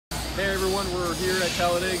Hey everyone, we're here at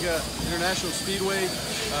Talladega International Speedway,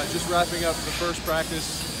 just wrapping up the first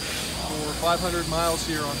practice for 500 miles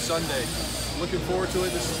here on Sunday. Looking forward to it.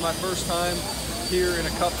 This is my first time here in a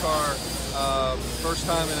Cup car, first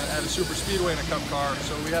time at a super speedway in a Cup car.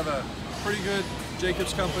 So we have a pretty good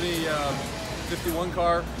Jacobs Company 51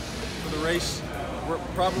 car for the race. We're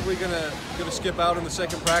probably gonna skip out in the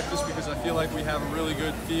second practice because I feel like we have a really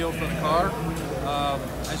good feel for the car.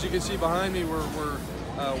 As you can see behind me, we're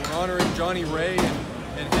honoring Johnny Ray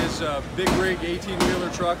and his big rig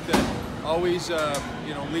 18-wheeler truck that always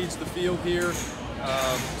leads the field here.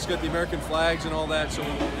 It's got the American flags and all that, so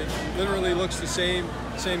it literally looks the same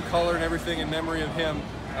color and everything in memory of him.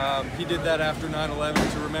 He did that after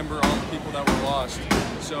 9/11 to remember all the people that were lost.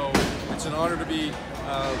 So it's an honor to be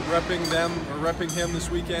repping him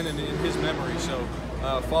this weekend and in his memory. So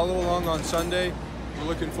follow along on Sunday. We're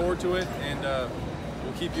looking forward to it, and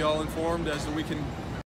we'll keep you all informed as the weekend